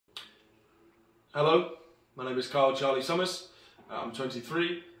Hello, my name is Carl Charlie Summers. I'm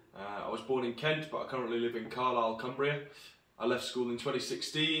 23. I was born in Kent, but I currently live in Carlisle, Cumbria. I left school in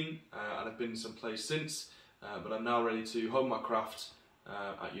 2016 and I've been someplace since, but I'm now ready to hone my craft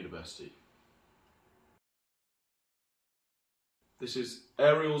at university. This is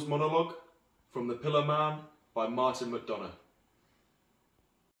Ariel's monologue from The Pillar Man by Martin McDonough.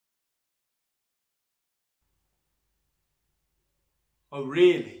 Oh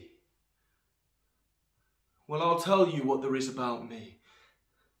really? Well, I'll tell you what there is about me.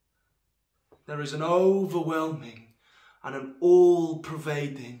 There is an overwhelming and an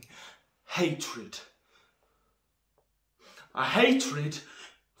all-pervading hatred. A hatred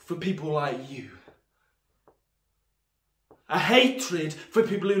for people like you. A hatred for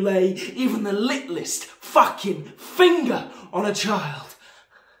people who lay even the littlest fucking finger on a child.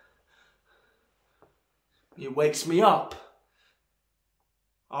 It wakes me up.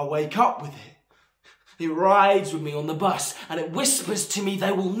 I wake up with it. It rides with me on the bus and it whispers to me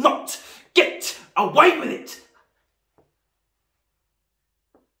they will not get away with it.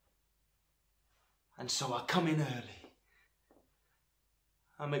 And so I come in early.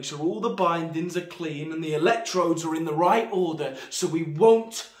 I make sure all the bindings are clean and the electrodes are in the right order so we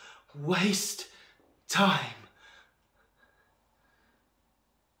won't waste time.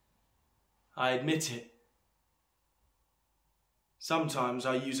 I admit it. Sometimes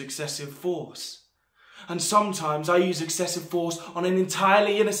I use excessive force. And sometimes I use excessive force on an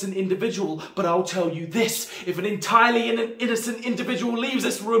entirely innocent individual. But I'll tell you this, if an entirely innocent individual leaves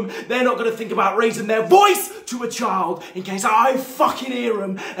this room, they're not going to think about raising their voice to a child in case I fucking hear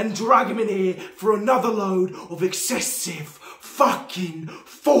them and drag them in here for another load of excessive fucking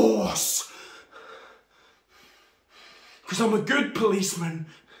force. Because I'm a good policeman.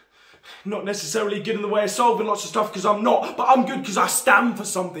 Not necessarily good in the way of solving lots of stuff, because I'm not, but I'm good because I stand for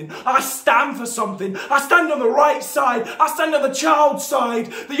something. I stand for something. I stand on the right side. I stand on the child's side,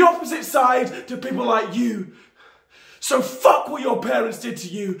 the opposite side to people like you. So fuck what your parents did to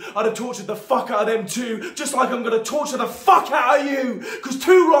you. I'd have tortured the fuck out of them too, just like I'm going to torture the fuck out of you. Because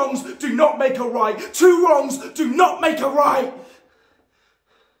two wrongs do not make a right. Two wrongs do not make a right.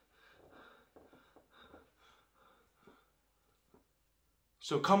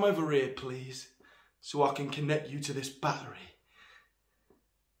 So come over here, please, so I can connect you to this battery.